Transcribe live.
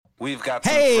We've got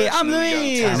some Hey, fresh I'm new young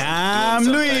Luis. talent And I'm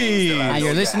doing some things Luis. that I And know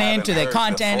you're you listening haven't to the heard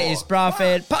Content before. is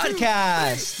Profit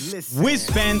podcast. We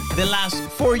spent the last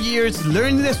 4 years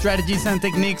learning the strategies and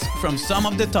techniques from some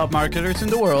of the top marketers in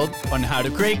the world on how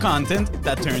to create content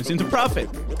that turns into profit.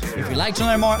 If you'd like to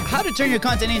learn more how to turn your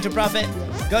content into profit,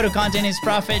 go to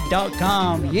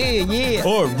contentisprofit.com. Yeah.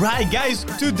 All right, guys,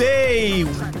 today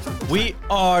we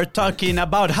are talking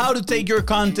about how to take your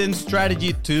content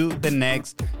strategy to the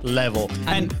next level.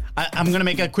 And I'm going to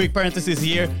make a quick parenthesis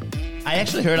here. I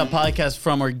actually heard a podcast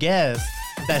from our guest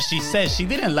that she said she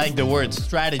didn't like the word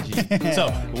strategy.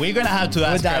 So we're going to have to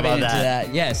ask her about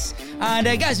that. Yes. And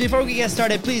guys, before we get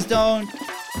started, please don't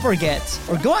forget,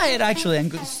 or go ahead actually and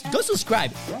go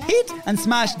subscribe. Hit and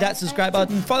smash that subscribe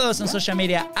button. Follow us on social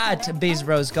media at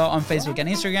BizBrosGo on Facebook and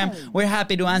Instagram. We're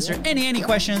happy to answer any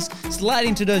questions. Slide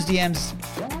into those DMs.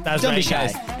 That's Don't right, be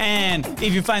shy. guys. And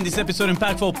if you find this episode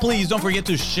impactful, please don't forget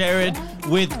to share it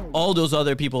with all those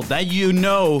other people that you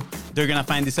know they're going to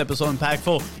find this episode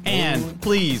impactful. And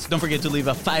please don't forget to leave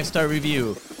a 5-star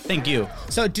review. Thank you.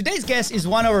 So today's guest is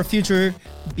one of our future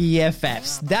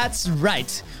BFFs. That's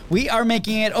right. We are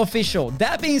making it official.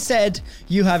 That being said,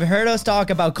 you have heard us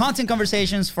talk about content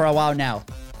conversations for a while now.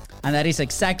 And that is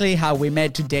exactly how we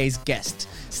met today's guest.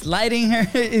 Sliding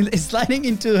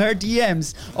into her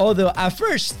DMs, although at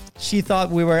first she thought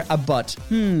we were a bot.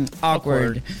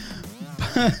 Awkward.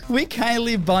 We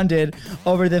kindly bonded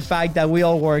over the fact that we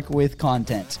all work with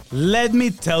content. Let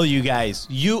me tell you guys,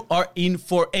 you are in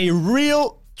for a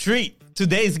real treat.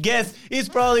 Today's guest is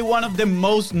probably one of the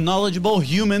most knowledgeable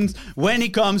humans when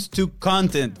it comes to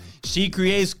content. She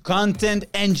creates content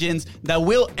engines that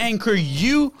will anchor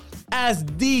you as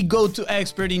the go-to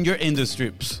expert in your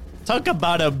industry. Talk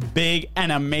about a big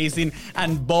and amazing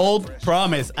and bold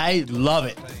promise. I love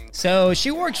it. So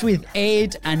she works with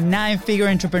 8 and 9-figure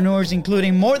entrepreneurs,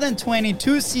 including more than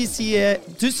 22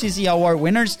 CC award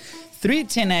winners, 3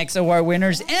 10X award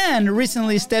winners, and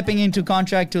recently stepping into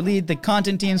contract to lead the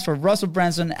content teams for Russell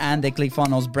Brunson and the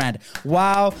ClickFunnels brand.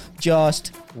 Wow,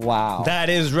 just wow. That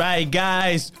is right,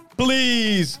 guys.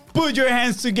 Please put your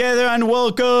hands together and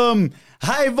welcome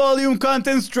high volume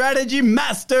content strategy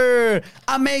master,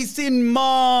 amazing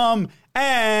mom,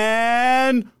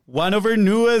 and one of her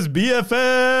newest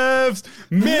BFFs,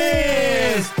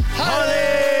 Miss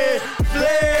Holly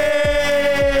Flick.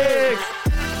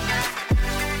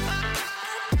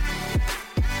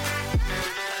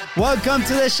 Welcome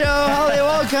to the show, Holly.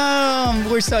 Welcome.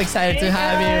 We're so excited to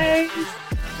have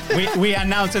you. We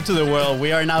announced it to the world.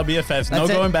 We are now BFFs. That's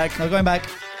it. Going back. No going back.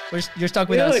 You're stuck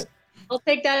with us. I'll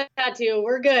take that tattoo.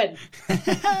 We're good.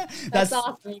 That's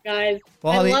awesome, you guys.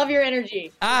 Well, I Holly, love your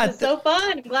energy. This is so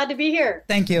fun. I'm glad to be here.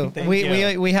 Thank you. Thank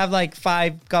we you. we have like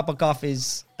 5 cup of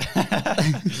coffees.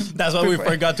 That's why we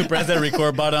forgot to press the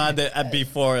record button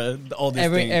before all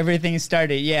this thing. Everything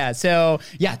started. Yeah. So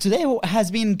yeah, today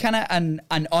has been kind of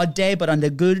an odd day, but on the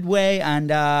good way.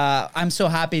 And I'm so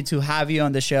happy to have you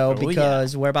on the show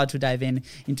because we're about to dive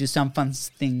into some fun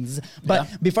things. But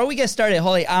before we get started,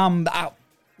 Holly,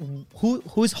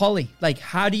 who's Holly? Like,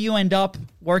 how do you end up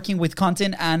working with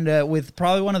content and with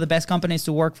probably one of the best companies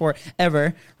to work for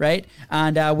ever, right?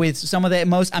 And with some of the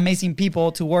most amazing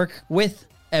people to work with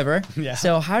ever. Yeah.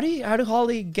 So how do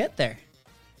Holly get there?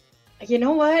 You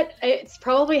know what? It's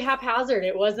probably haphazard.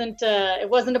 It wasn't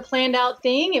a planned out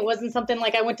thing. It wasn't something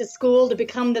like I went to school to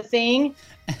become the thing.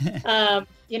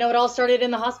 It all started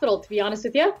in the hospital, to be honest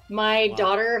with you. My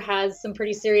daughter has some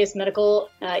pretty serious medical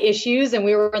issues, and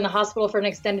we were in the hospital for an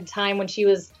extended time when she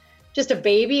was just a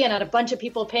baby and had a bunch of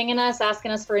people pinging us,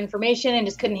 asking us for information, and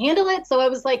just couldn't handle it. So I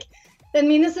was like,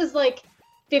 this is like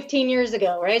 15 years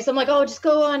ago, right? So I'm like, just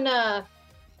go on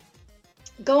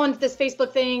this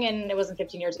Facebook thing. And it wasn't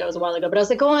 15 years ago, it was a while ago, but I was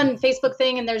like, go on Facebook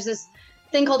thing, and there's this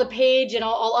thing called a page, and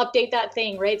I'll update that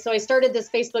thing, right? So I started this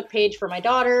Facebook page for my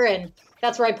daughter, and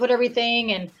that's where I put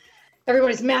everything, and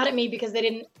everybody's mad at me because they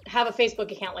didn't have a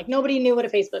Facebook account. Like, nobody knew what a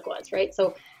Facebook was, right?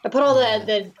 So I put all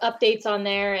the updates on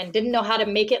there and didn't know how to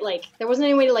make it, there wasn't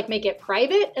any way to make it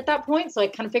private at that point. So I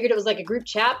kind of figured it was like a group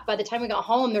chat. By the time we got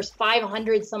home, there's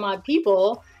 500 some odd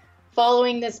people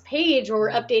following this page where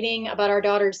we're updating about our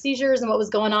daughter's seizures and what was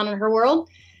going on in her world.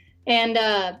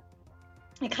 And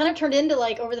it kind of turned into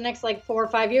over the next 4 or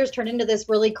 5 years, turned into this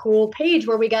really cool page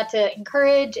where we got to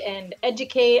encourage and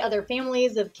educate other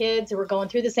families of kids who were going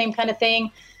through the same kind of thing.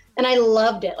 And I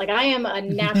loved it. I am a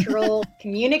natural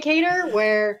communicator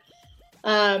where,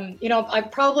 I'm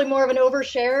probably more of an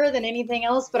oversharer than anything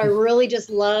else, but I really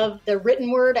just love the written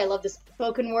word. I love the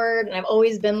spoken word, and I've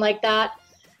always been like that.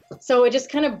 So it just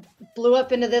kind of blew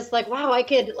up into this, wow, I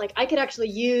could actually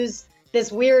use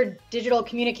this weird digital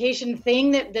communication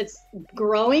thing that's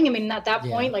growing. I mean, at that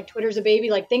point, like Twitter's a baby,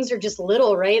 like things are just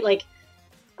little, right? Like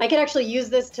I could actually use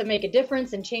this to make a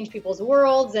difference and change people's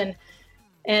worlds.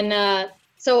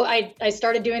 So I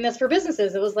started doing this for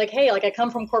businesses. It was like, hey, like I come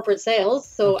from corporate sales.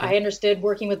 So I understood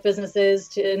working with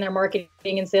businesses in their marketing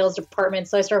and sales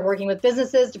departments. So I started working with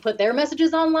businesses to put their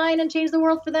messages online and change the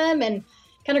world for them, and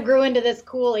kind of grew into this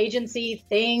cool agency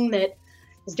thing that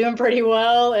is doing pretty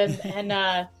well.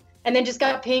 And then just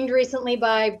got pinged recently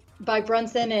by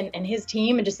Brunson and his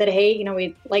team, and just said, hey, you know,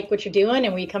 we like what you're doing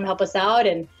and will you come help us out?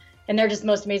 And they're just the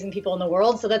most amazing people in the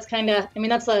world. So that's kind of, I mean,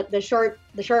 that's the short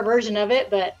version of it.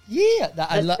 But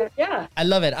I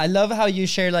love it. I love how you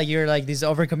share like you're like this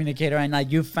over communicator, and like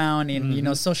you found in you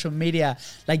know social media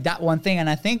like that one thing. And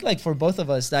I think like for both of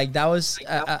us, like that was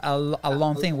a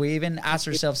long thing. We even ask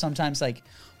ourselves sometimes like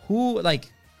who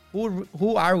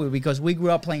are we? Because we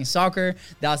grew up playing soccer.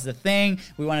 That's the thing.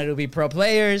 We wanted to be pro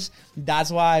players.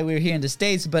 That's why we're here in the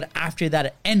States. But after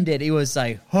that ended, it was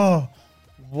like, oh,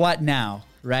 what now?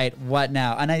 Right? What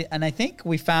now? And I think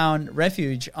we found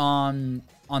refuge on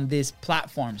these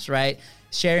platforms, right?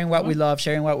 Sharing what we love,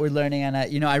 sharing what we're learning. And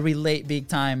I relate big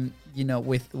time,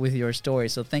 with your story.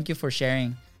 So thank you for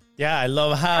sharing. Yeah, I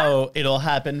love how it all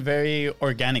happened very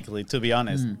organically, to be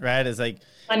honest, right? It's like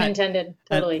unintended,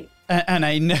 totally. And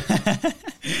I know,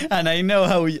 and I know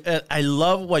how I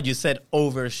love what you said,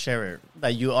 oversharer,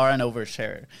 that you are an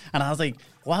oversharer. And I was like,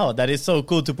 wow, that is so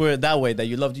cool to put it that way, that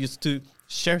you love just to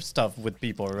share stuff with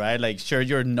people, right? Like share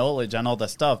your knowledge and all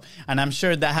that stuff. And I'm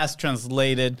sure that has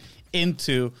translated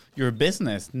into your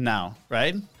business now,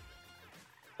 right?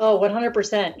 Oh,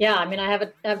 100%. Yeah. I mean, I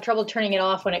have trouble turning it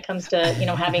off when it comes to,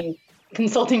 having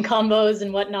consulting combos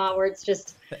and whatnot, where it's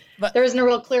just, there isn't a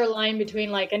real clear line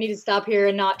between like, I need to stop here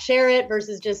and not share it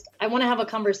versus just, I want to have a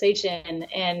conversation.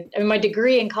 And I mean, my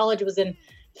degree in college was in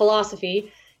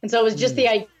philosophy. And so it was just the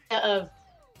idea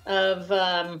of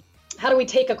how do we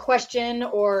take a question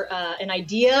or an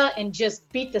idea and just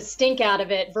beat the stink out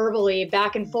of it verbally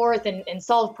back and forth and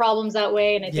solve problems that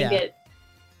way. And I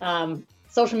think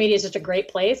social media is just a great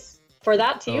place for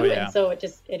that too. And so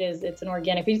it's an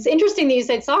organic. It's interesting that you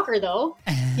said soccer though.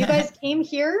 You guys came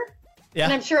here. Yeah.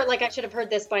 And I'm sure like I should have heard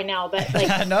this by now, but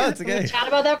like no, it's okay. Chat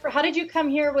about that. How did you come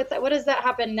here with that? What does that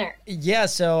happen there? Yeah,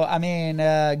 so I mean,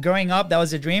 growing up, that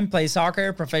was a dream, play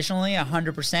soccer professionally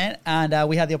 100%. And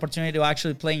we had the opportunity to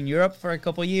actually play in Europe for a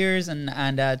couple years and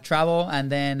travel. And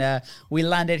then we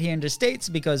landed here in the States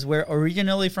because we're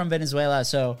originally from Venezuela.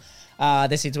 So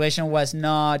the situation was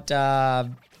not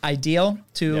ideal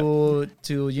to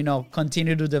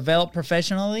continue to develop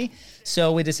professionally.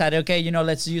 So we decided, okay,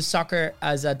 let's use soccer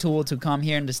as a tool to come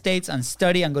here in the States and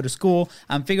study and go to school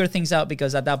and figure things out,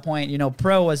 because at that point,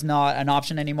 pro was not an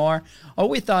option anymore. Or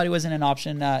we thought it wasn't an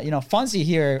option. Fonzie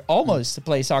here almost to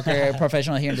play soccer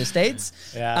professional here in the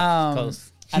States. Yeah,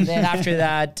 close. And then after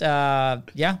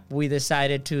that, we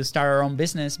decided to start our own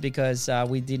business because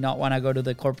we did not want to go to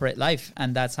the corporate life.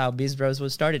 And that's how Biz Bros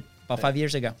was started about 5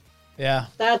 years ago. Yeah.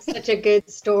 That's such a good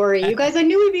story. You guys, I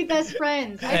knew we'd be best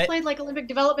friends. I played like Olympic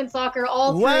development soccer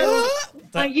all through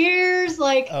my years.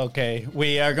 Like, okay,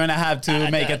 we are going to have to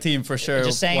make a team for sure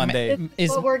one day.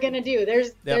 It's what we're going to do.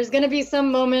 There's going to be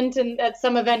some moment at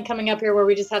some event coming up here where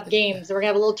we just have games. We're going to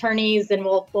have a little tourneys and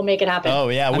we'll make it happen. Oh,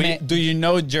 yeah. Do you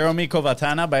know Jeremy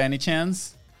Kovatana by any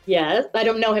chance? Yes, I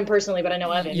don't know him personally, but I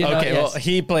know Evan. Well,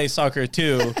 he plays soccer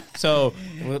too. So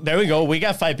there we go. We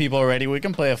got 5 people already. We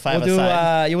can play a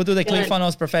 5-a-side. You will do the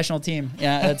ClickFunnels professional team.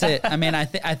 Yeah, that's it. I mean, I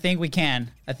think we can.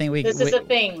 I think we. This is a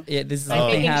thing. Yeah, this is a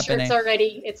thing happening. Shirts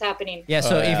already. It's happening. Yeah.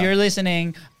 So if you're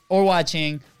listening or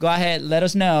watching, go ahead. Let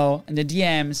us know in the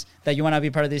DMs that you want to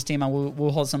be part of this team, and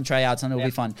we'll hold some tryouts, and it'll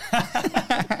be fun.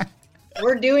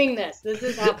 We're doing this. This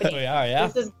is happening. We are. Yeah.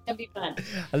 This is gonna be fun.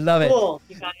 I love it. Cool,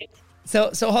 you guys.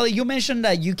 So Holly, you mentioned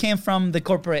that you came from the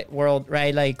corporate world,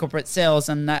 right? Like corporate sales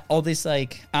and all this,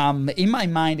 like, in my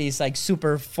mind is like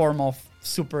super formal,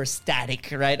 super static,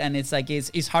 right? And it's like,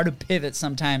 it's hard to pivot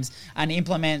sometimes and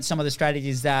implement some of the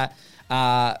strategies that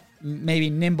maybe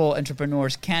nimble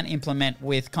entrepreneurs can implement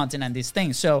with content and these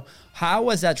things. So how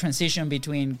was that transition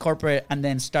between corporate and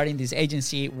then starting this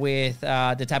agency with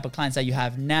the type of clients that you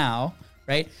have now,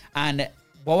 right? And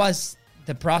what was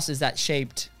the process that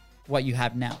shaped what you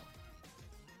have now?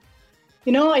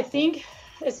 I think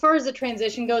as far as the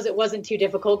transition goes, it wasn't too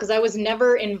difficult because I was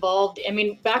never involved. I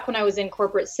mean, back when I was in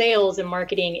corporate sales and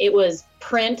marketing, it was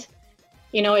print.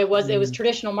 It was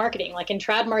traditional marketing. Like in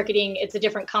trad marketing, it's a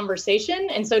different conversation.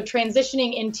 And so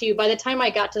transitioning into, by the time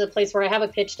I got to the place where I have a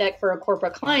pitch deck for a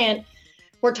corporate client,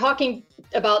 we're talking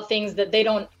about things that they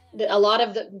don't a lot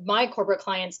of my corporate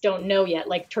clients don't know yet.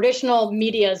 Like traditional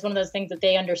media is one of those things that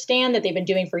they understand, that they've been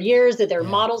doing for years, that they're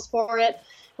models for it.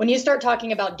 When you start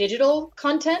talking about digital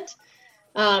content,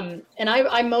 and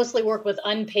I mostly work with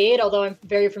unpaid, although I'm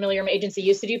very familiar. My agency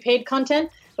used to do paid content,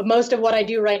 but most of what I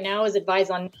do right now is advise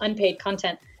on unpaid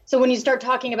content. So when you start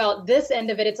talking about this end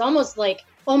of it, it's almost like,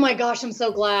 oh my gosh, I'm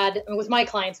so glad with my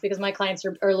clients, because my clients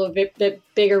are a little bit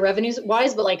bigger revenues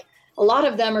wise, but like a lot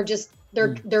of them are just,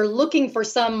 they're looking for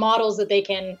some models that they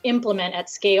can implement at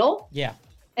scale. Yeah.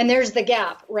 And there's the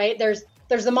gap, right? There's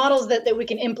the models that we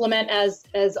can implement as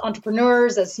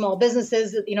entrepreneurs, as small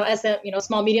businesses,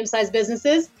 small, medium-sized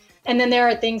businesses. And then there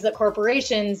are things that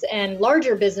corporations and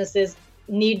larger businesses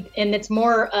need, and it's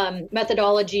more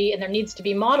methodology, and there needs to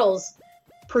be models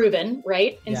proven,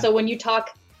 right? And so when you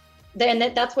talk,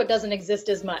 then that's what doesn't exist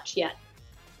as much yet.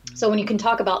 So when you can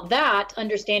talk about that,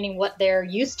 understanding what they're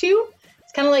used to,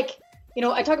 it's kind of like,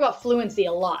 I talk about fluency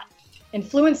a lot, and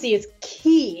fluency is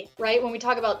key, right? When we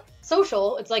talk about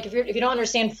social, it's like if you don't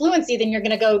understand fluency, then you're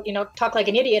going to go, talk like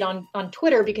an idiot on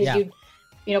Twitter because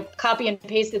you copy and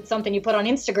pasted something you put on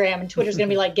Instagram, and Twitter's going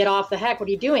to be like, get off the heck, what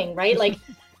are you doing, right? Like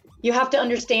you have to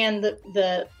understand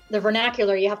the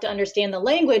vernacular, you have to understand the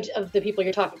language of the people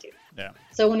you're talking to. Yeah.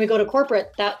 So when we go to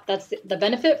corporate, that's the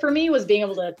benefit for me, was being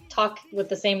able to talk with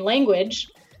the same language,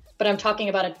 but I'm talking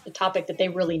about a topic that they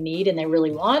really need and they really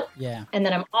want. Yeah. And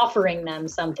then I'm offering them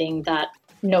something that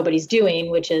nobody's doing,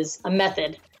 which is a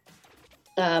method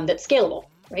that's scalable,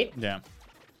 right? Yeah.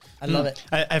 I love it.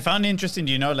 I found it interesting,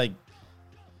 like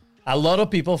a lot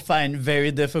of people find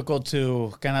very difficult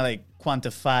to kind of like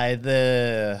quantify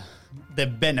the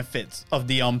benefits of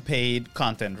the unpaid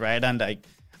content, right? And like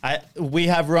we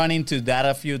have run into that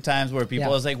a few times where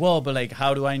people is like, well, but like,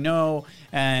 how do I know?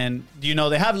 And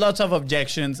they have lots of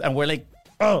objections, and we're like,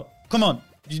 oh, come on,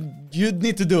 you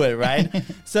need to do it, right?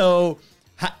 So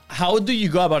how do you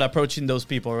go about approaching those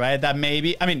people, right? That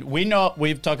maybe,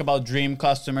 we've talked about dream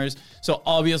customers, so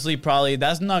obviously probably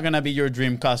that's not gonna be your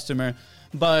dream customer,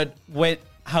 but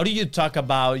how do you talk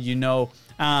about,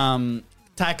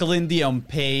 tackling the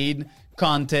unpaid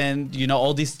content,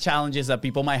 all these challenges that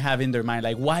people might have in their mind,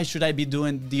 like, why should I be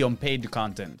doing the unpaid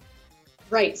content?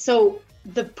 Right. So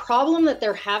the problem that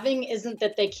they're having isn't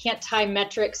that they can't tie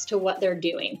metrics to what they're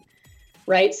doing,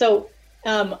 right? So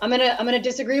I'm gonna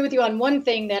disagree with you on one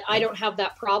thing, that I don't have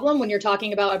that problem when you're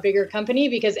talking about a bigger company,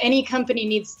 because any company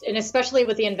needs, and especially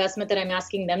with the investment that I'm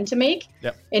asking them to make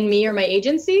in me or my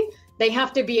agency, they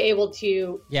have to be able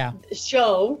to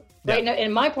show. Right now,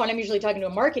 in my point, I'm usually talking to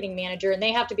a marketing manager, and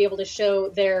they have to be able to show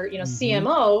their,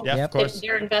 CMO that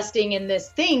they're investing in this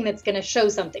thing that's going to show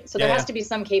something. So there has to be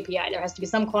some KPI, there has to be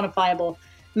some quantifiable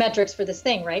metrics for this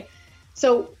thing, right?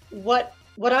 So what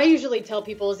I usually tell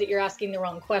people is that you're asking the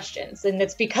wrong questions, and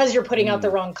it's because you're putting out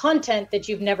the wrong content that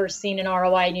you've never seen an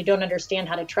ROI and you don't understand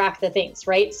how to track the things,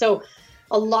 right? So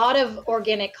a lot of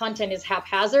organic content is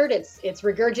haphazard. It's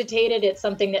regurgitated. It's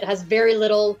something that has very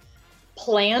little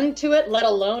plan to it, let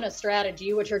alone a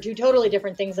strategy, which are two totally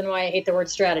different things, and why I hate the word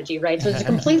strategy, right? So it's a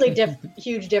completely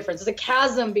huge difference. There's a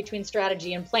chasm between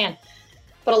strategy and plan.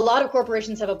 But a lot of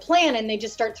corporations have a plan, and they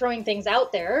just start throwing things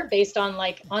out there based on,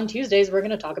 like, on Tuesdays, we're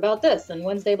going to talk about this, and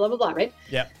Wednesday, blah, blah, blah, right?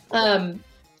 Yeah.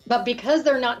 But because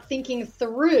they're not thinking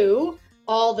through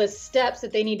all the steps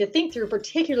that they need to think through,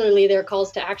 particularly their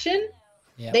calls to action,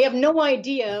 they have no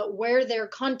idea where their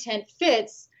content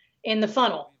fits in the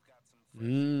funnel.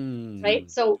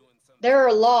 Right? So there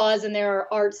are laws and there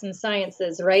are arts and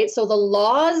sciences, right? So the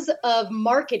laws of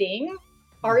marketing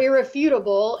are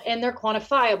irrefutable and they're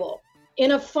quantifiable.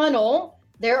 In a funnel,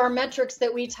 there are metrics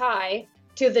that we tie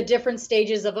to the different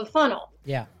stages of a funnel.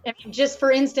 Yeah. I mean, just for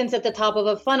instance, at the top of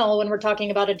a funnel, when we're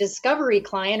talking about a discovery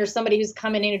client or somebody who's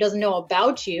coming in who doesn't know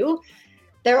about you,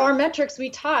 there are metrics we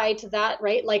tie to that,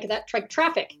 right? Like that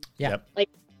traffic. Yeah. Like,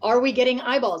 are we getting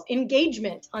eyeballs?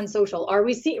 Engagement on social? Are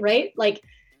we seeing, right? Like,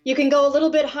 you can go a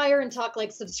little bit higher and talk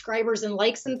like subscribers and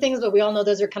likes and things, but we all know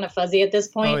those are kind of fuzzy at this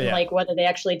point. And like whether they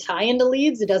actually tie into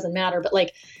leads, it doesn't matter. But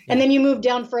like, and then you move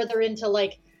down further into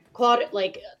like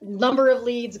number of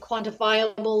leads,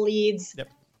 quantifiable leads,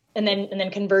 and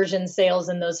then conversion, sales,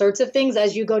 and those sorts of things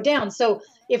as you go down. So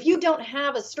if you don't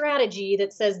have a strategy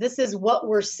that says this is what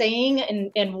we're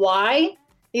saying and why,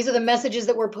 these are the messages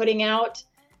that we're putting out,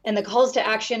 and the calls to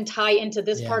action tie into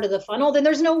this part of the funnel, then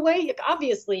there's no way,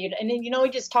 obviously. And then,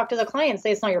 you just talk to the client and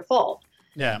say it's not your fault.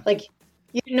 Yeah. Like,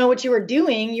 you didn't know what you were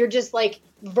doing. You're just like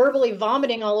verbally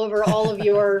vomiting all over all of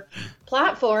your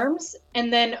platforms,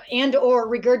 and or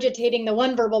regurgitating the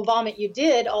one verbal vomit you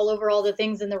did all over all the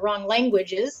things in the wrong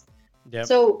languages.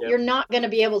 So you're not going to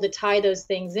be able to tie those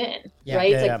things in,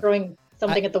 right? It's like throwing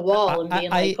something at the wall and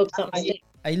being like, hope something sticks.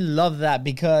 I love that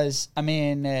because I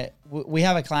mean we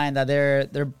have a client that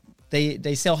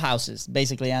they sell houses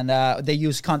basically, and they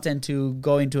use content to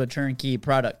go into a turnkey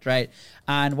product, right?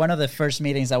 And one of the first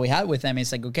meetings that we had with them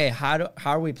is like, okay, how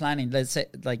are we planning? Let's say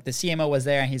like the CMO was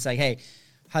there and he's like, hey,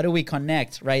 how do we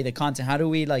connect, right? The content, how do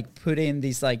we like put in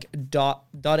these like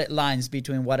dotted lines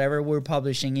between whatever we're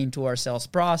publishing into our sales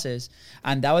process?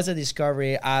 And that was a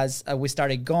discovery as we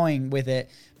started going with it,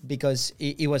 because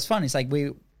it was fun. It's like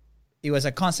it was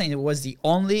a constant. It was the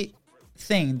only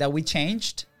thing that we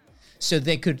changed so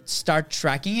they could start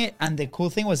tracking it. And the cool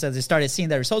thing was that they started seeing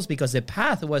the results because the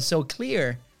path was so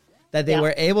clear that they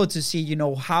were able to see, you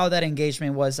know, how that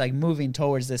engagement was like moving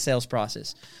towards the sales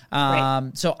process.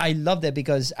 So I love that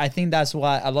because I think that's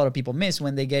what a lot of people miss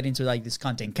when they get into like these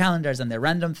content calendars and the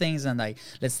random things and like,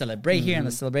 let's celebrate here and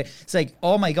let's celebrate. It's like,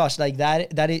 oh my gosh, like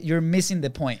you're missing the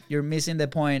point. You're missing the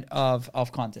point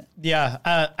of content.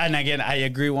 Yeah. And again, I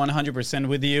agree 100%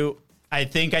 with you. I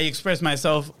think I expressed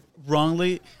myself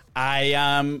wrongly. I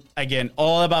am, again,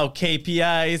 all about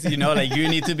KPIs, you know, like you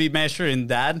need to be measuring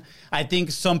that. I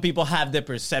think some people have the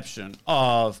perception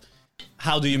of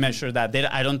how do you measure that?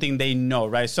 I don't think they know,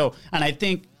 right? So, and I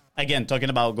think, again, talking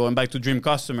about going back to dream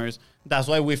customers, that's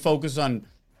why we focus on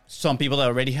some people that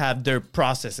already have their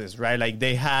processes, right? Like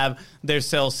they have their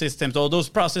sales systems, all those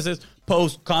processes,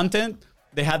 post content,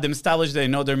 they have them established, they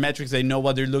know their metrics, they know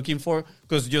what they're looking for.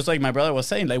 Because just like my brother was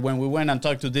saying, like when we went and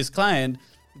talked to this client,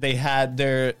 they had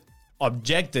their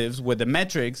objectives with the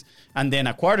metrics, and then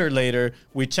a quarter later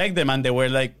we checked them and they were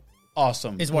like,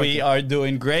 awesome, we are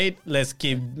doing great, let's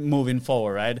keep moving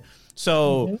forward, right?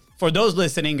 So for those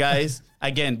listening, guys,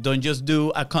 again, don't just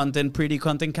do a pretty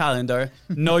content calendar.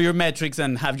 Know your metrics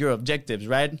and have your objectives,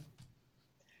 right?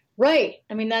 Right.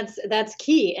 I mean, that's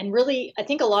key. And really, I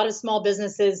think a lot of small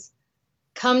businesses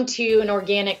come to an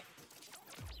organic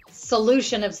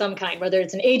solution of some kind, whether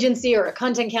it's an agency or a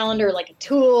content calendar, like a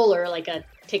tool or like a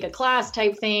take a class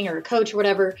type thing or a coach or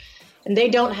whatever, and they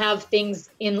don't have things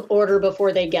in order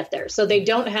before they get there. So they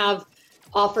don't have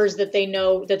offers that they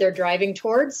know that they're driving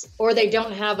towards, or they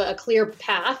don't have a clear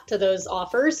path to those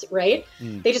offers, right?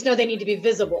 They just know they need to be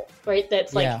visible, right?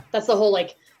 That's like, that's the whole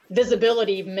like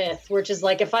visibility myth, which is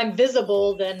like, if I'm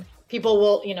visible, then people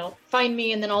will, you know, find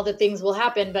me and then all the things will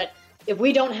happen. But if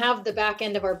we don't have the back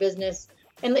end of our business,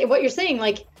 and what you're saying,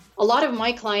 like a lot of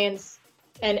my clients,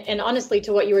 and honestly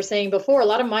to what you were saying before, a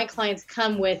lot of my clients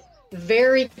come with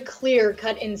very clear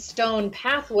cut in stone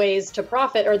pathways to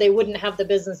profit, or they wouldn't have the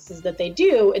businesses that they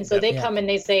do. And so they come and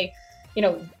they say, you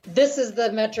know, this is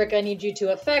the metric I need you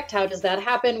to affect. How does that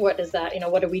happen? What does that, you know,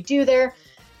 what do we do there?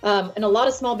 And a lot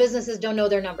of small businesses don't know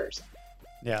their numbers.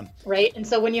 Yeah. Right. And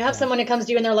so when you have someone who comes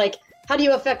to you and they're like, how do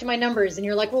you affect my numbers? And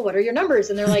you're like, well, what are your numbers?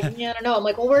 And they're like, yeah, I don't know. I'm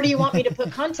like, well, where do you want me to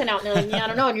put content out? And they're like, yeah, I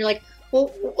don't know. And you're like,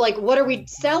 well, like, what are we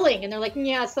selling? And they're like,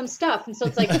 yeah, some stuff. And so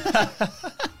it's like,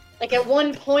 like at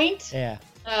one point,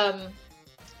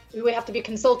 we have to be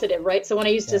consultative, right? So when I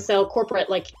used to sell corporate,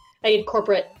 like I did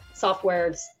corporate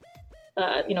softwares,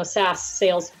 you know, SaaS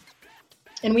sales.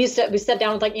 And we sat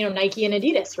down with like, you know, Nike and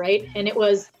Adidas, right? And it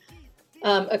was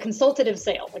a consultative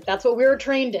sale. Like that's what we were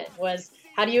trained in, was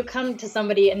how do you come to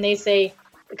somebody and they say,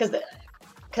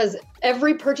 because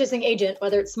every purchasing agent,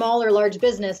 whether it's small or large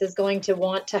business, is going to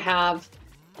want to have,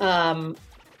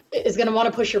 is going to want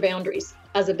to push your boundaries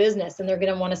as a business. And they're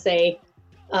going to want to say,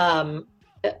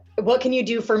 what can you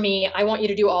do for me? I want you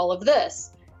to do all of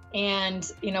this.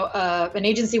 And, you know, an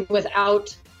agency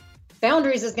without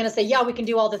boundaries is going to say, yeah, we can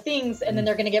do all the things. And then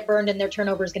they're going to get burned and their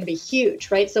turnover is going to be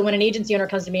huge, right? So when an agency owner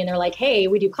comes to me and they're like, hey,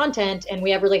 we do content and we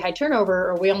have really high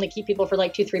turnover, or we only keep people for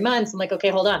like 2-3 months. I'm like, okay,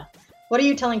 hold on. What are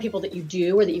you telling people that you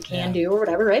do or that you can do or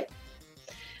whatever, right?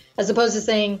 As opposed to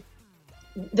saying,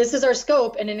 this is our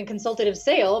scope. And in a consultative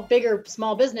sale, bigger,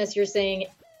 small business, you're saying,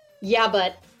 yeah,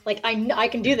 but like I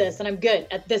can do this and I'm good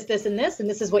at this, and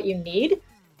this is what you need.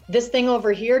 This thing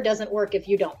over here doesn't work if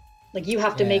you don't. Like you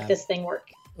have to make this thing work.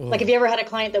 Ooh. Like have you ever had a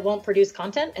client that won't produce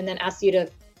content and then asks you to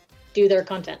do their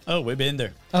content? Oh, we've been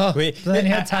there. Oh,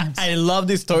 plenty of times. I love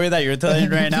this story that you're telling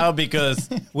right now because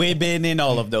we've been in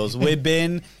all of those. We've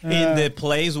been in the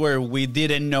place where we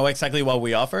didn't know exactly what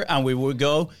we offer, and we would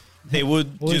go. They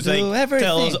would just like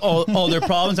tell us all their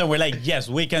problems, and we're like, yes,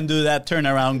 we can do that. Turn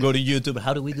around, go to YouTube.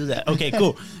 How do we do that? Okay,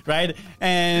 cool, right?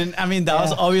 And I mean, that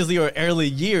was obviously our early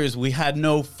years. We had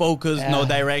no focus, no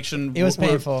direction. It was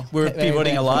painful. We were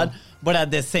pivoting a lot, but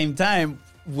at the same time,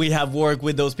 we have worked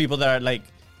with those people that are like,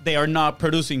 they are not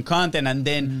producing content, and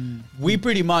then we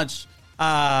pretty much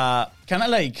kind of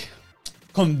like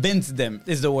convinced them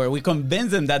is the word. We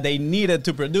convinced them that they needed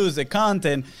to produce the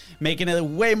content, making it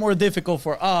way more difficult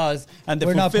for us and the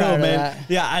We're not proud of fulfillment. that.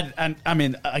 Yeah, and I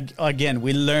mean, again,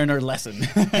 we learned our lesson.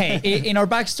 Hey, in our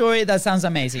backstory, that sounds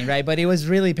amazing, right? But it was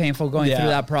really painful going through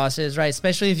that process, right?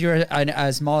 Especially if you're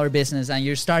a smaller business and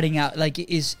you're starting out. Like,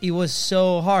 it was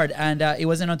so hard, and it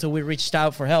wasn't until we reached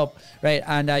out for help, right?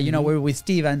 And you know, we were with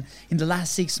Steve, and in the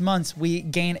last 6 months, we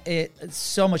gained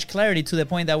so much clarity to the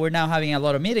point that we're now having a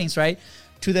lot of meetings, right?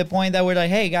 To the point that we're like,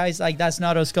 hey guys, like, that's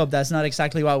not our scope. That's not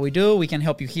exactly what we do. We can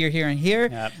help you here, here, and here.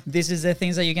 Yep. This is the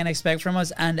things that you can expect from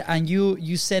us. And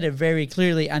you said it very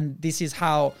clearly. And this is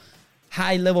how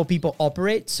high level people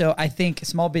operate. So I think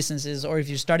small businesses, or if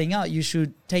you're starting out, you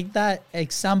should take that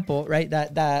example, right?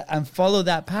 That and follow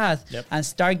that path. Yep. And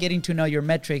start getting to know your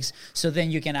metrics. So then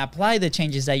you can apply the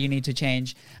changes that you need to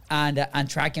change and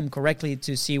track them correctly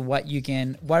to see what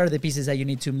are the pieces that you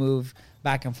need to move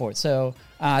back and forth. So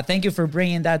thank you for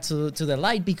bringing that to the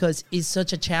light, because it's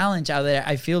such a challenge out there.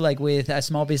 I feel like with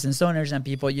small business owners and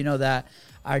people, you know, that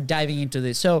are diving into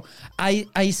this. So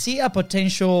I see a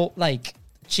potential like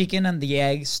chicken and the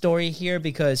egg story here,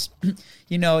 because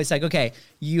you know, it's like, okay,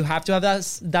 you have to have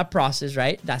that process,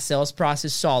 right? That sales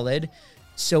process solid.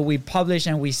 So we publish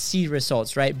and we see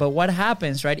results, right? But what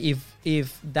happens, right?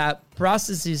 If that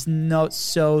process is not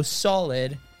so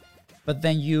solid, but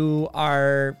then you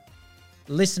are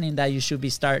listening that you should be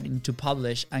starting to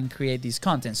publish and create this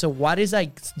content. So what is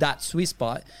like that sweet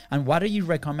spot, and what do you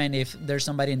recommend if there's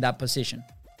somebody in that position?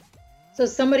 So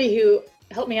somebody who,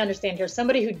 help me understand here,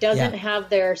 somebody who doesn't have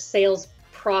their sales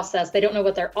process, they don't know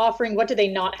what they're offering, what do they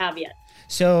not have yet?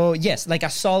 So yes, like a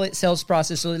solid sales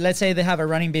process. So let's say they have a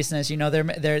running business, you know,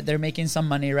 they're making some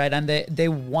money, right? And they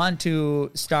want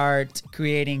to start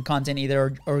creating content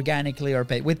either organically or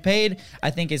paid. With paid,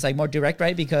 I think it's like more direct,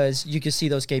 right? Because you can see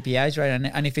those KPIs,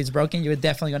 right? And if it's broken, you're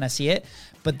definitely gonna see it.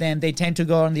 But then they tend to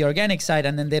go on the organic side,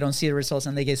 and then they don't see the results,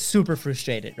 and they get super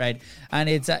frustrated, right? And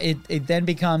it then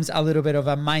becomes a little bit of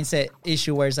a mindset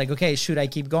issue where it's like, okay, should I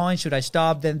keep going? Should I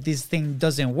stop? Then this thing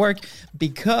doesn't work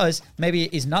because maybe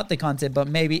it's not the content, but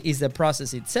maybe it's the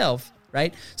process itself,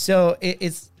 right? So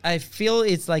I feel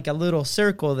it's like a little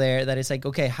circle there that it's like,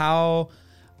 okay, how,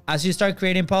 as you start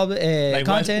creating like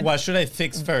content, what should I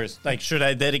fix first? Like, should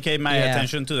I dedicate my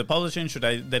attention to the publishing? Should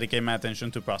I dedicate my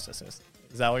attention to processes?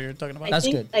 Is that what you're talking about? That's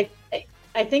good.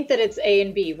 I think that it's A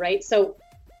and B, right? So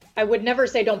I would never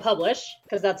say don't publish,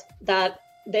 because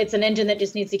it's an engine that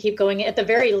just needs to keep going. At the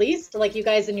very least, like you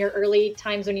guys in your early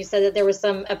times when you said that there was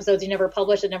some episodes you never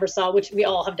published and never saw, which we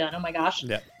all have done. Oh my gosh.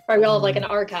 Yeah. Or we all have like an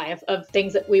archive of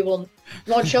things that we won't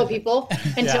show people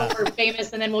until we're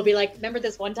famous, and then we'll be like, remember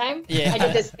this one time? Yeah. I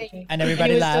did this thing. And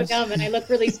everybody it was laughs. so dumb, and I looked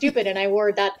really stupid, and I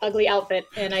wore that ugly outfit,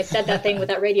 and I said that thing with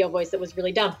that radio voice that was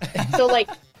really dumb. So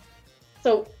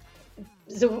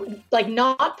like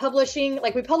not publishing,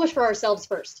 like we publish for ourselves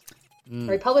first.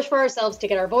 We publish for ourselves to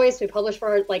get our voice. We publish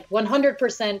for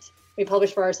 100%. We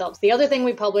publish for ourselves. The other thing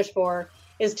we publish for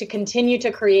is to continue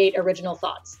to create original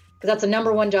thoughts, because that's the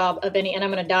number one job of any, and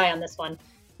I'm going to die on this one.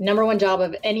 Number one job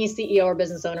of any CEO or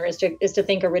business owner is to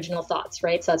think original thoughts,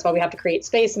 right? So that's why we have to create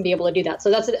space and be able to do that. So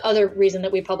that's the other reason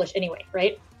that we publish anyway,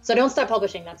 right? So don't stop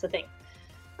publishing. That's the thing.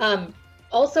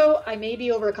 Also, I may be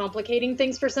overcomplicating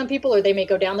things for some people, or they may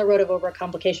go down the road of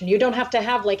overcomplication. You don't have to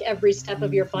have like every step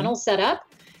of your funnel set up.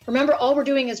 Remember, all we're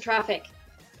doing is traffic.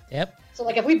 Yep. So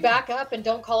like if we back up and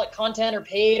don't call it content or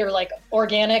paid or like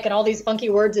organic and all these funky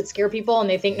words that scare people and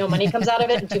they think no money comes out of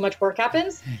it and too much work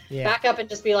happens, back up and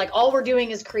just be like, all we're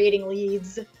doing is creating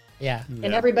leads. Yeah.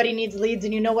 And everybody needs leads,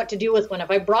 and you know what to do with one. If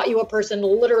I brought you a person,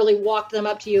 literally walked them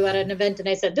up to you at an event and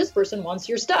I said, this person wants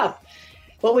your stuff,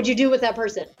 what would you do with that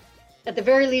person? At the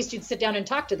very least, you'd sit down and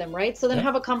talk to them, right? So then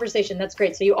have a conversation. That's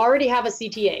great. So you already have a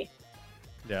CTA.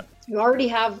 Yeah. You already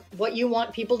have what you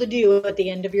want people to do at the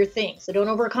end of your thing. So don't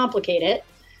overcomplicate it,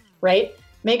 right?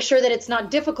 Make sure that it's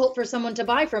not difficult for someone to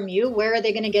buy from you. Where are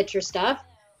they going to get your stuff?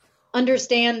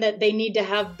 Understand that they need to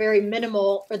have very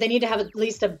minimal, or they need to have at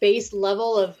least a base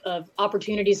level of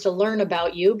opportunities to learn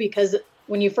about you, because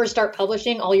when you first start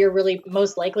publishing, all you're really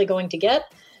most likely going to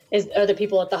get are the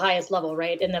people at the highest level,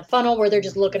 right? In the funnel where they're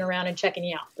just looking around and checking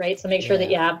you out, right? So make sure that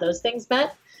you have those things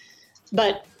met.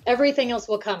 But everything else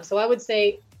will come. So I would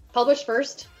say publish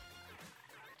first,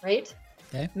 right?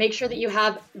 Okay. Make sure that you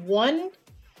have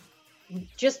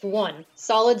just one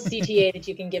solid CTA that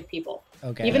you can give people.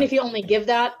 Okay. Even if you only give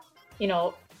that,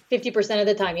 50% of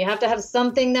the time, you have to have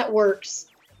something that works.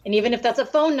 And even if that's a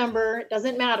phone number, it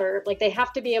doesn't matter. Like, they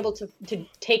have to be able to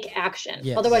take action.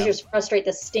 Yes. Otherwise, you frustrate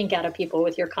the stink out of people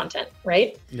with your content,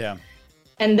 right? Yeah.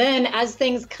 And then as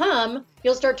things come,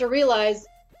 you'll start to realize,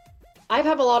 I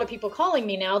have a lot of people calling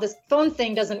me now. This phone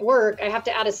thing doesn't work. I have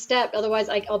to add a step. Otherwise,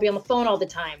 I'll be on the phone all the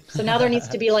time. So now there needs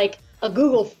to be like a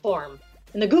Google form.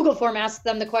 And the Google form asks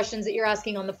them the questions that you're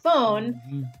asking on the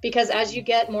phone, because as you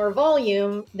get more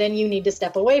volume, then you need to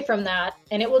step away from that.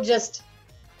 And it will just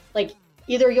like,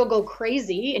 either you'll go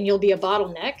crazy and you'll be a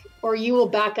bottleneck, or you will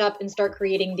back up and start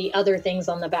creating the other things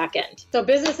on the back end. So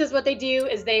businesses, what they do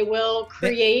is they will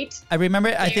create. I remember,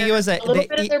 I think it was a little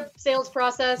bit of their sales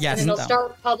process, yes, and then they'll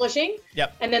start publishing.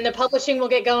 Yep. And then the publishing will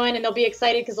get going, and they'll be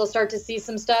excited because they'll start to see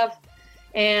some stuff.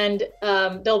 And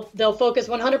they'll focus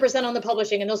 100% on the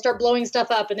publishing, and they'll start blowing stuff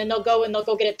up, and then they'll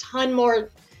go get a ton more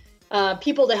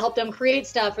people to help them create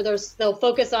stuff, or they'll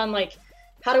focus on like,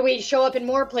 how do we show up in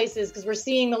more places because we're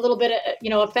seeing a little bit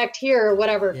of effect here or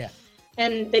whatever. Yeah.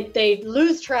 And they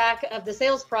lose track of the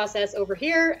sales process over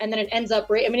here, and then it ends up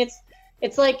I mean,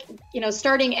 it's like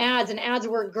starting ads, and ads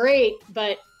work great,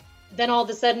 but then all of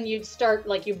a sudden you start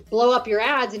like you blow up your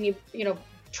ads, and you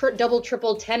double,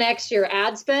 triple, 10x your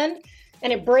ad spend,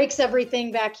 and it breaks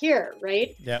everything back here,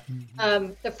 right? Yeah.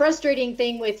 The frustrating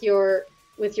thing with your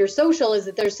social is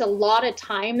that there's a lot of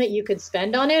time that you could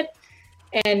spend on it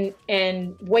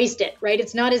and waste it, right?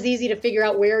 It's not as easy to figure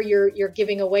out where you're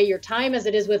giving away your time as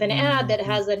it is with an ad that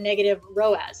has a negative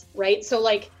ROAS, right? So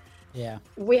like,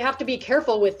 we have to be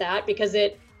careful with that, because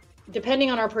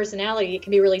depending on our personality, it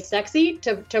can be really sexy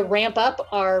to ramp up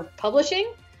our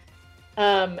publishing,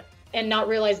 and not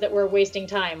realize that we're wasting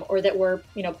time, or that we're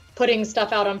putting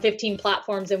stuff out on 15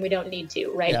 platforms and we don't need to,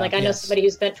 right? Like I know somebody who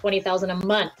spent $20,000 a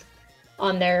month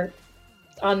on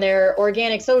their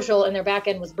organic social, and their back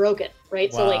end was broken,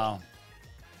 right? Wow. So like,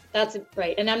 that's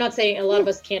right. And I'm not saying a lot of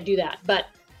us can't do that, but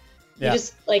you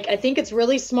just like, I think it's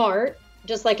really smart,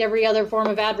 just like every other form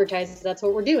of advertising. That's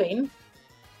what we're doing,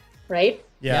 right?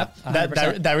 Yeah.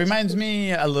 Yep, that reminds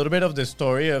me a little bit of the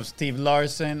story of Steve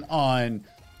Larsen on,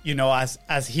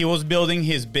 as he was building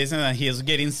his business and he was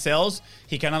getting sales,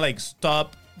 he kind of like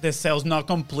stopped the sales, not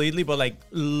completely, but like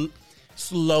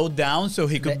slow down so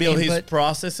he could build his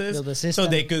processes, so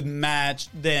they could match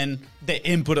then the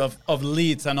input of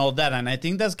leads and all that. And I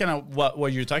think that's kind of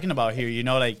what you're talking about here,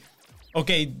 like,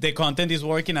 okay, the content is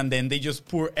working, and then they just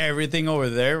pour everything over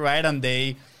there, right? And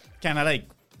they kind of like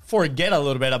forget a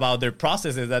little bit about their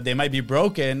processes, that they might be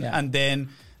broken, and then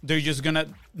they're just gonna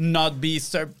not be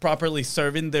properly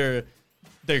serving their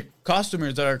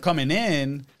customers that are coming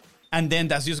in, and then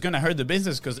that's just gonna hurt the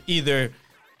business, because either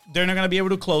they're not going to be able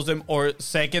to close them, or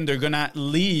second, they're going to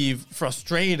leave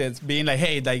frustrated, being like,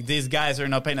 hey, like these guys are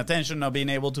not paying attention, not being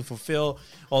able to fulfill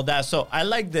all that. So I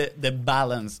like the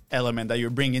balance element that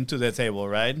you're bringing to the table,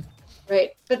 right?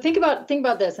 Right. But think about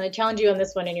this, and I challenge you on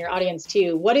this one in your audience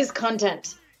too. What is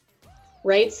content,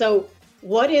 right? So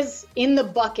what is in the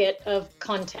bucket of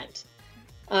content?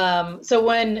 So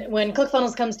when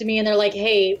ClickFunnels comes to me and they're like,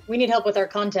 hey, we need help with our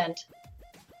content,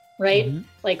 right? Mm-hmm.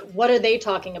 Like, what are they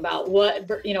talking about? What, a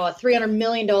 $300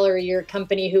 million a year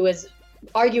company who is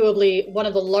arguably one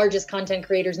of the largest content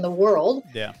creators in the world,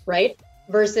 right?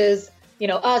 Versus,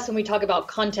 us when we talk about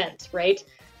content, right?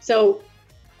 So,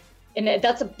 and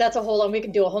that's a whole, and we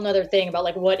can do a whole nother thing about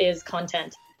like, what is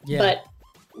content? Yeah. But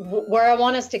where I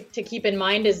want us to keep in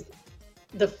mind is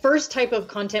the first type of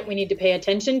content we need to pay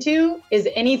attention to is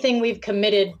anything we've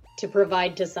committed to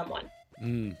provide to someone,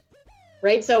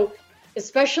 right? So,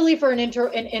 especially for an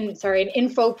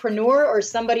infopreneur or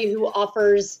somebody who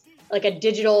offers like a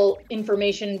digital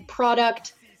information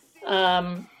product,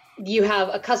 you have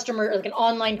a customer, like an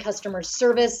online customer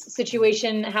service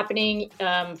situation happening.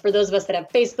 For those of us that have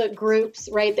Facebook groups,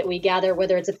 right, that we gather,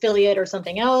 whether it's affiliate or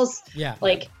something else,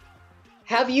 like,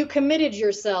 have you committed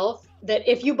yourself that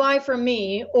if you buy from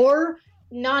me, or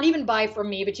not even buy from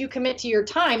me, but you commit to your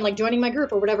time, like joining my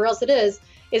group or whatever else it is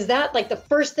that like the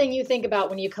first thing you think about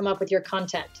when you come up with your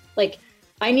content? Like,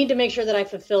 I need to make sure that I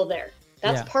fulfill there.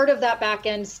 That's part of that back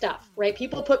end stuff, right?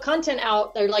 People put content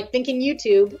out. They're like thinking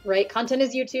YouTube, right? Content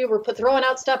is YouTube. We're throwing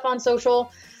out stuff on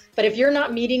social. But if you're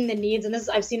not meeting the needs, and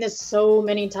I've seen this so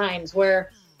many times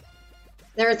where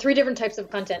there are 3 different types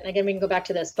of content. And again, we can go back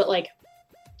to this, but like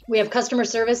we have customer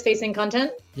service facing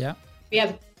content. Yeah. We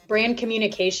have brand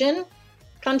communication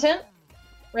content,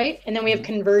 right? And then we have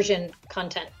conversion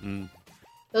content.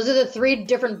 Those are the 3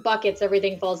 different buckets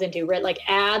everything falls into, right? Like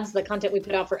ads, the content we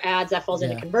put out for ads, that falls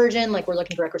into conversion. Like we're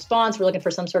looking for direct response. We're looking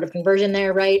for some sort of conversion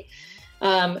there, right?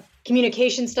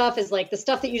 Communication stuff is like the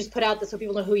stuff that you just put out so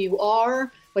people know who you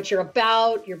are, what you're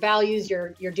about, your values,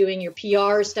 you're doing your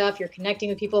PR stuff, you're connecting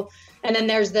with people. And then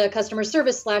there's the customer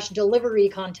service / delivery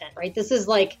content, right? This is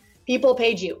like people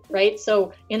paid you, right?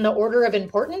 So in the order of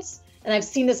importance, and I've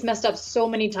seen this messed up so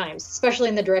many times, especially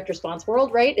in the direct response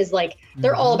world, right? Is like,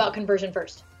 they're all about conversion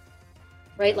first,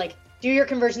 right? Like do your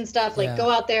conversion stuff, like go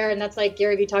out there. And that's like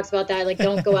Gary Vee talks about that. Like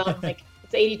don't go out and like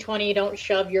it's 80-20, don't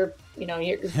shove your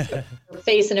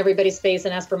face in everybody's face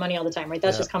and ask for money all the time, right?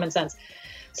 That's just common sense.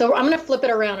 So I'm going to flip it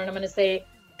around and I'm going to say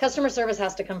customer service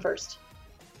has to come first.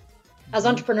 As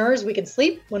entrepreneurs, we can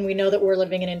sleep when we know that we're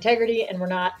living in integrity and we're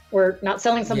not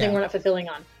selling something we're not fulfilling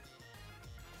on.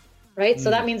 Right? So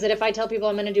that means that if I tell people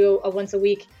I'm going to do a once a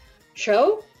week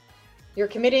show, you're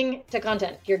committing to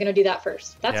content. You're going to do that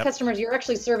first. That's customers. You're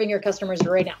actually serving your customers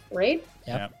right now, right?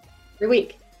 Every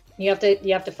week. You have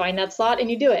to find that slot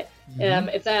and you do it.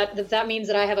 If that means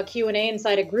that I have a Q&A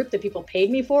inside a group that people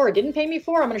paid me for or didn't pay me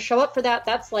for, I'm going to show up for that.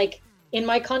 That's like in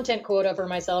my content quota for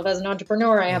myself as an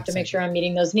entrepreneur. I have to make sure I'm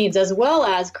meeting those needs, as well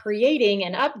as creating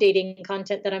and updating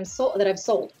content that I've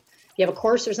sold. If you have a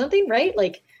course or something, right?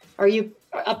 Like, are you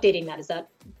updating that? Is that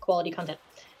quality content?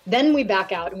 Then we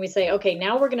back out and we say, okay,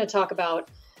 now we're going to talk about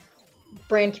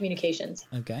brand communications.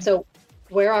 Okay. So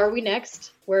where are we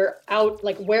next? We're out,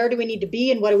 like, where do we need to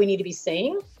be and what do we need to be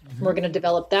saying? We're going to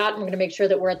develop that. And we're going to make sure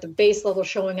that we're at the base level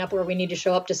showing up where we need to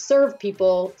show up to serve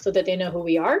people so that they know who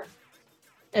we are.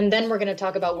 And then we're going to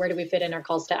talk about where do we fit in our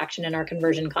calls to action and our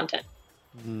conversion content.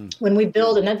 When we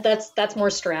build, and that's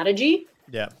more strategy.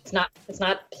 Yeah. It's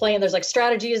not plan. There's like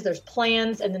strategies, there's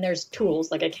plans, and then there's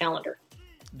tools like a calendar.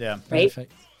 Yeah. Right.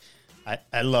 Perfect.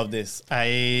 I love this.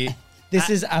 This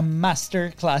is a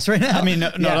master class right now. I mean,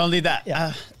 not only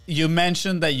that, you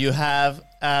mentioned that you have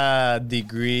a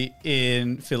degree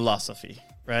in philosophy,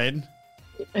 right?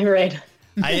 Right.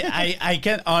 I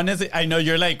can honestly, I know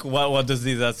you're like, what does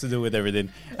this have to do with everything?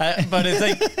 But it's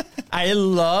like, I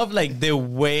love like the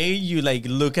way you like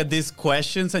look at these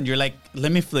questions and you're like,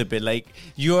 let me flip it. Like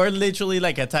you're literally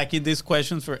like attacking these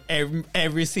questions for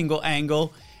every single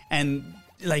angle and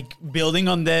like building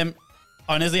on them.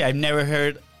 Honestly, I've never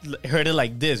heard it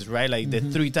like this, right? Like the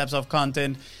 3 types of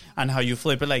content and how you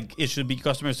flip it. Like it should be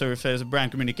customer service,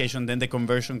 brand communication, then the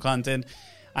conversion content.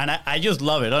 And I just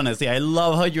love it, honestly. I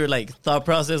love how your like thought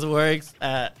process works.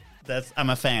 I'm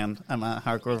a fan. I'm a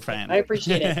hardcore fan. I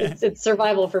appreciate it. It's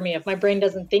survival for me. If my brain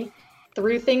doesn't think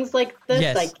through things like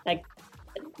this,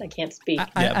 I can't speak.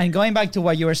 And going back to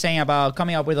what you were saying about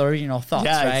coming up with original thoughts,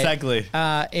 right? Exactly.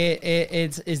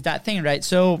 It's that thing, right?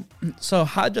 So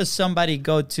how does somebody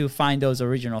go to find those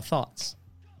original thoughts?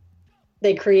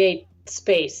 They create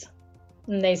space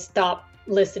and they stop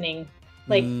listening.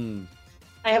 Like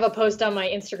I have a post on my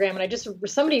Instagram and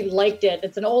somebody liked it.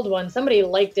 It's an old one. Somebody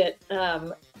liked it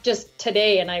just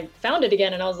today and I found it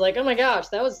again and I was like, oh my gosh,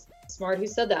 that was smart. Who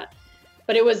said that?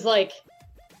 But it was like,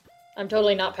 I'm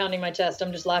totally not pounding my chest.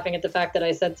 I'm just laughing at the fact that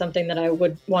I said something that I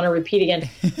would want to repeat again.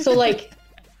 So like,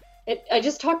 I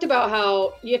just talked about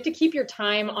how you have to keep your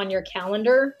time on your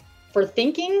calendar for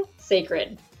thinking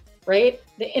sacred, right?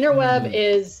 The interweb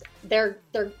is they're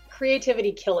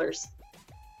creativity killers,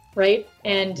 right?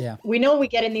 And we know we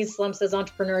get in these slumps as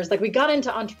entrepreneurs. Like we got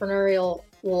into entrepreneurial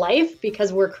life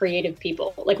because we're creative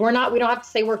people. Like we don't have to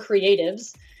say we're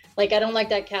creatives. Like I don't like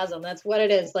that chasm. That's what it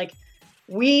is. Like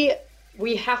we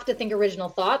have to think original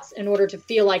thoughts in order to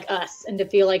feel like us and to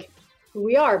feel like who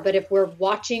we are. But if we're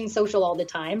watching social all the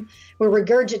time, we're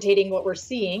regurgitating what we're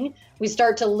seeing, we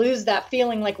start to lose that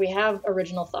feeling like we have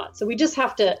original thoughts. So we just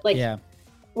have to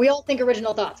we all think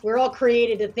original thoughts. We're all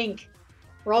created to think.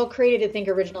 We're all created to think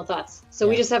original thoughts. So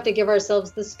we just have to give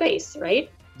ourselves the space, right?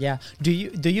 Yeah. Do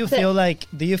you feel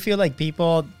like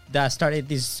people that started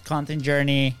this content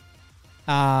journey,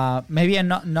 maybe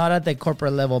not at the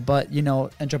corporate level, but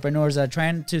entrepreneurs that are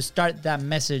trying to start that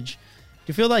message,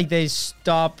 do you feel like they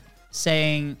stop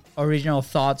saying original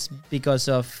thoughts because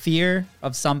of fear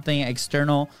of something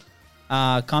external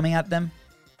coming at them?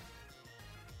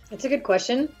 That's a good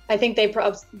question. I think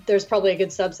there's probably a good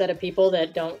subset of people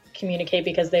that don't communicate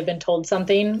because they've been told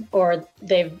something or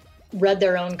they've read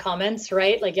their own comments,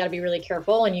 right? Like you got to be really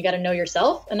careful and you got to know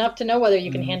yourself enough to know whether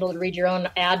you can handle to read your own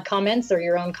ad comments or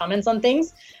your own comments on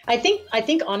things. I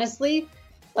think honestly,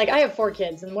 like I have 4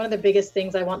 kids and one of the biggest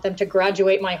things I want them to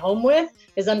graduate my home with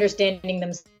is understanding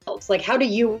themselves. Like, how do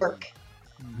you work?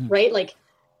 Right? Like,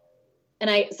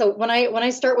 so when I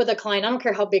start with a client, I don't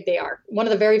care how big they are. One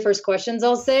of the very first questions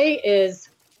I'll say is,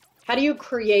 how do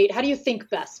you think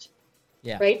best?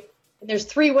 Yeah. Right? And there's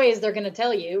 3 ways they're going to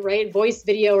tell you, right? Voice,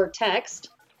 video, or text,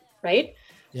 right?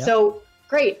 Yep. So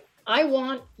great. I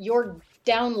want your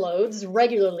downloads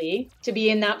regularly to be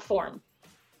in that form.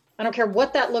 I don't care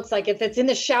what that looks like. If it's in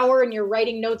the shower and you're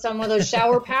writing notes on one of those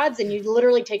shower pads and you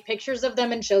literally take pictures of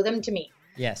them and show them to me.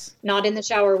 Yes. Not in the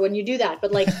shower when you do that,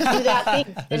 but like do that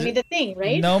thing. Send me the thing,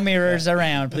 right? No mirrors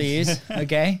around, please.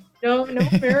 Okay. No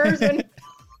mirrors.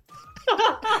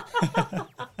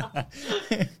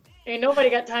 Ain't nobody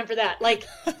got time for that. Like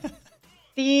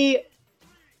I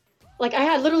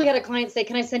literally had a client say,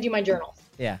 "Can I send you my journal?"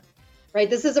 Yeah. Right.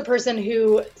 This is a person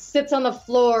who sits on the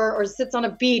floor or sits on a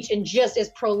beach and just is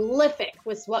prolific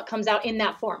with what comes out in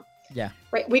that form. Yeah.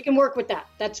 Right. We can work with that.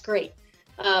 That's great.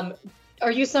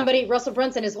 Are you somebody, Russell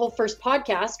Brunson, his whole first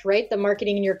podcast, right? The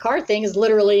marketing in your car thing is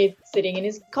literally sitting in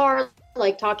his car,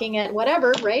 like talking at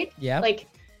whatever, right? Yeah. Like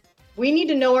we need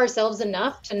to know ourselves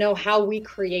enough to know how we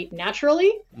create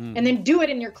naturally and then do it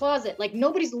in your closet. Like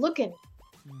nobody's looking.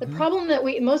 The problem that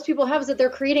most people have is that they're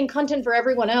creating content for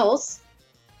everyone else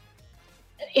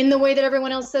in the way that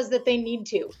everyone else says that they need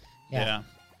to. Yeah.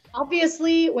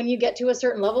 Obviously, when you get to a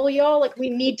certain level, y'all, like we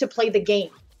need to play the game.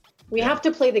 We have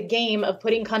to play the game of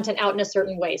putting content out in a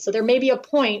certain way. So there may be a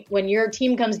point when your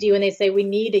team comes to you and they say, we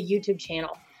need a YouTube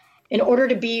channel. In order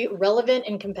to be relevant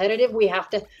and competitive, we have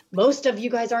to, most of you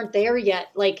guys aren't there yet.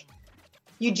 Like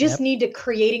you just need to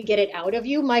create and get it out of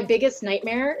you. My biggest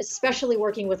nightmare, especially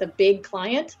working with a big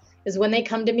client, is when they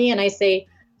come to me and I say,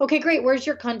 okay, great, where's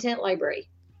your content library?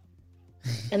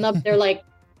 And they're like,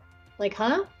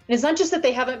 huh? And it's not just that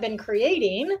they haven't been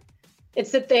creating,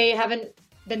 it's that they haven't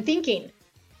been thinking.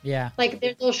 Yeah. Like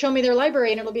they'll show me their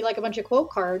library and it'll be like a bunch of quote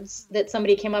cards that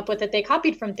somebody came up with that they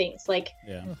copied from things. Like,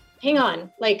 hang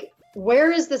on, like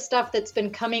where is the stuff that's been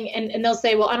coming? And they'll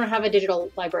say, well, I don't have a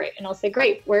digital library. And I'll say,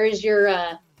 great, where's your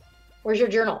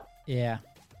journal? Yeah.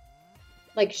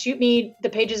 Like shoot me the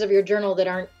pages of your journal that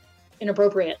aren't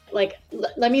inappropriate. Like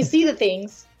let me see the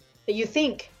things that you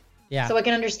think. Yeah. So I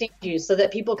can understand you, so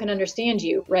that people can understand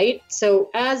you, right? So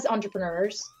as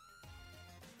entrepreneurs,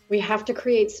 we have to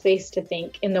create space to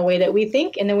think in the way that we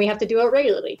think, and then we have to do it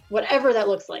regularly, whatever that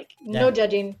looks like. No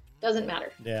judging, doesn't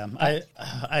matter. Yeah,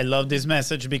 I love this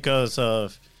message because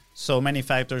of so many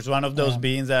factors. One of those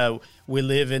being that we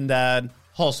live in that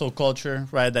hustle culture,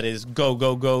 right? That is go,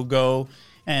 go, go, go.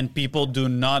 And people do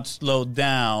not slow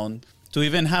down to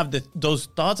even have those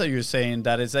thoughts that you're saying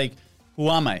that it's like, who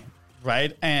am I?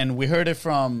 Right? And we heard it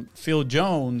from Phil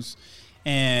Jones,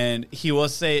 and he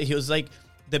was like,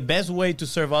 the best way to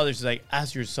serve others is like,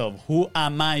 ask yourself, who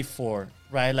am I for?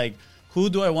 Right? Like, who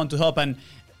do I want to help? And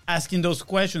asking those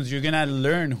questions, you're going to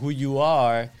learn who you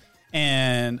are.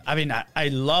 And I mean, I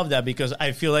love that because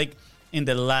I feel like in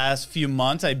the last few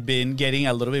months, I've been getting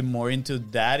a little bit more into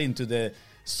the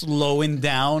slowing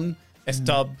down,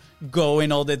 stop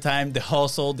going all the time, the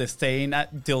hustle, the staying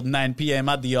till 9 p.m.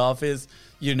 at the office.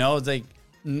 You know, it's like,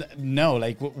 no,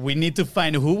 like we need to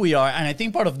find who we are. And I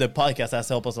think part of the podcast has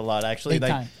helped us a lot, actually. Big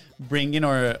like time. Bringing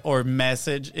our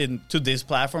message into this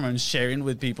platform and sharing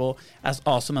with people as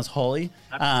awesome as Holly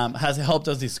has helped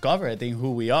us discover, I think,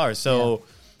 who we are. So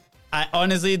I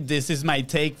honestly, this is my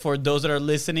take for those that are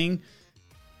listening.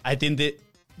 I think that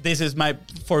this is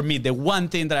for me, the one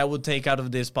thing that I would take out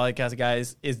of this podcast,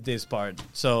 guys, is this part.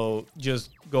 So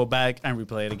just go back and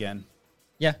replay it again.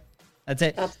 Yeah, that's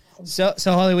it. So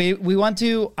Holly, we want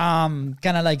to kind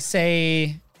of like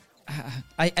say,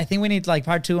 I think we need like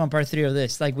part 2 and part 3 of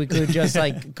this. Like we could just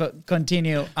like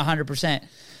continue 100%.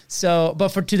 So, but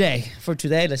for today,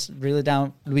 let's reel it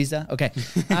down, Luisa. Okay.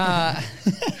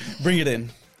 Bring it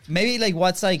in. Maybe like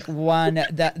what's like one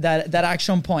that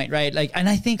action point, right? Like, and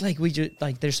I think like we just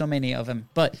like there's so many of them,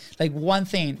 but like one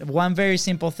very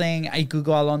simple thing I could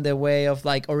go along the way of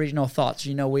like original thoughts.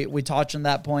 You know, we touched on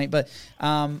that point, but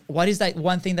what is that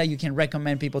one thing that you can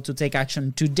recommend people to take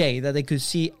action today that they could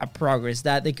see a progress,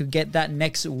 that they could get that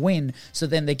next win, so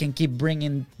then they can keep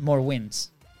bringing more wins?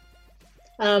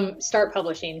 Start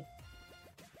publishing,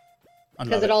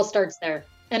 because it all starts there.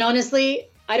 And honestly,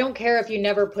 I don't care if you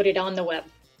never put it on the web.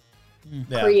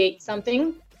 Yeah. Create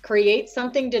something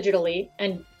digitally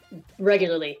and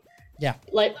regularly. Yeah.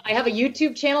 Like I have a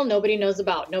YouTube channel nobody knows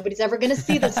about. Nobody's ever going to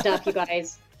see this stuff, you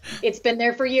guys. It's been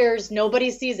there for years. Nobody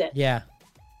sees it. Yeah.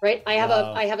 Right? I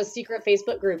have a secret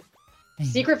Facebook group.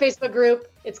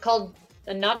 It's called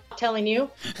I'm not telling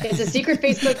you. It's a secret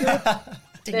Facebook group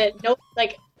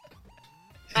that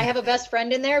I have a best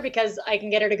friend in there because I can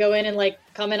get her to go in and like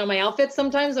comment on my outfits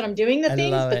sometimes when I'm doing the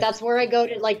things, but that's where I go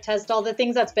to like test all the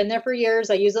things. That's been there for years.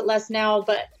 I use it less now,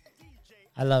 but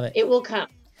I love it. It will come.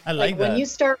 I like that. When you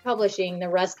start publishing, the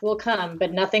rest will come,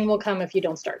 but nothing will come if you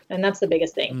don't start. And that's the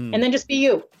biggest thing. And then just be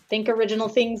you. Think original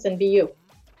things and be you.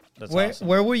 That's awesome.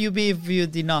 Where would you be if you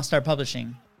did not start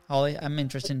publishing? Holly, I'm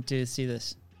interested to see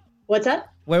this. What's that?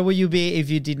 Where would you be if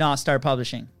you did not start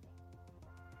publishing?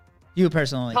 You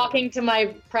personally. Talking to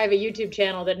my private YouTube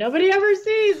channel that nobody ever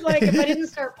sees. Like if I didn't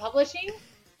start publishing,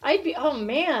 I'd be, oh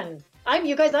man. I'm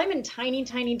in tiny,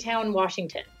 tiny town,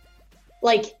 Washington.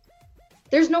 Like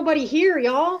there's nobody here,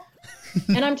 y'all.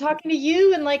 And I'm talking to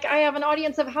you and like I have an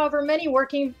audience of however many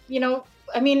working,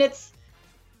 I mean,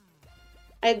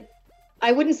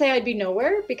 I wouldn't say I'd be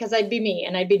nowhere because I'd be me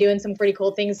and I'd be doing some pretty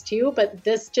cool things too. But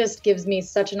this just gives me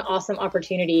such an awesome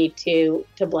opportunity to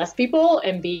bless people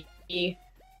and be,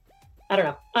 I don't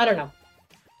know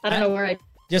where I.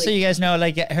 Just so you guys know,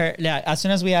 like her, yeah, as soon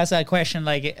as we asked that question,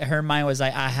 like her mind was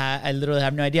like, I literally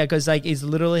have no idea, because like it's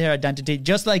literally her identity,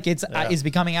 just like it's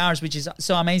becoming ours, which is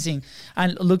so amazing.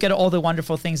 And look at all the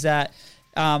wonderful things that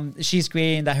she's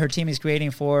creating, that her team is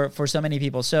creating for so many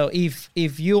people. So if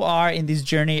you are in this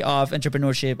journey of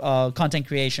entrepreneurship, content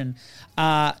creation,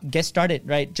 get started,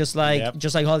 right? Just like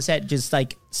Holly said, just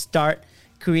like start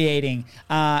creating.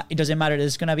 It doesn't matter.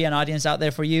 There's going to be an audience out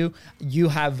there for you. You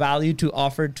have value to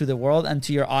offer to the world and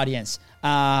to your audience.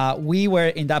 We were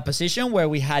in that position where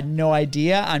we had no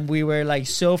idea, and we were like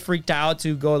so freaked out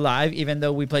to go live, even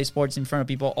though we play sports in front of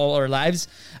people all our lives.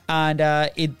 And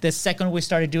the second we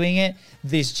started doing it,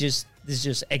 this just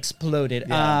exploded.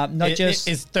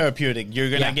 It's therapeutic.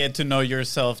 You're gonna get to know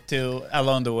yourself too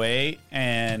along the way,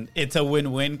 and it's a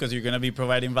win-win because you're gonna be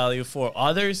providing value for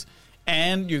others,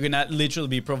 and you're gonna literally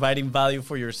be providing value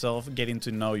for yourself, getting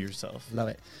to know yourself. Love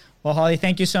it. Well, Holly,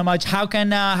 thank you so much. How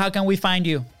can we find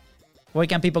you? Where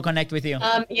can people connect with you?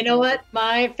 You know what?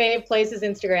 My fave place is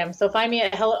Instagram. So find me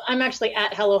at I'm actually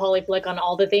at Hello Holly Flick on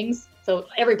all the things. So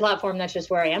every platform, that's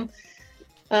just where I am.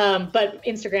 But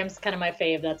Instagram's kind of my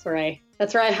fave. That's where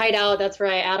I hide out. That's where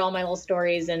I add all my little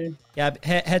stories. And yeah,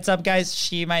 heads up, guys.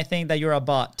 She might think that you're a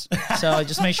bot. So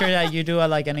just make sure that you do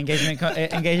an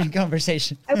engaging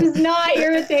conversation. I was not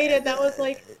irritated. That was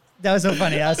so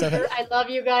funny. I love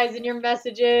you guys and your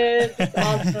messages. It's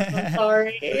awesome. I'm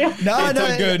sorry. No, it's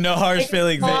all good. No harsh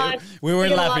feelings. We were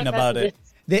laughing about it.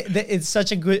 It's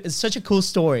such a cool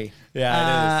story.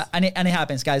 Yeah, it is. And it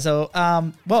happens, guys. So,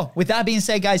 well, with that being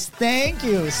said, guys, thank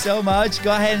you so much.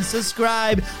 Go ahead and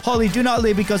subscribe. Holly, do not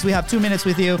leave because we have 2 minutes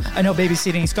with you. I know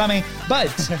babysitting is coming,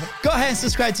 but go ahead and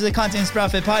subscribe to the Content is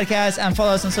Profit podcast and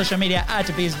follow us on social media at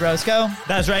BizBrosCo.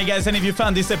 That's right, guys. And if you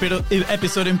found this episode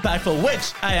impactful,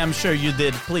 which I am sure you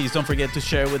did, please don't forget to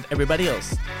share with everybody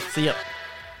else. See ya.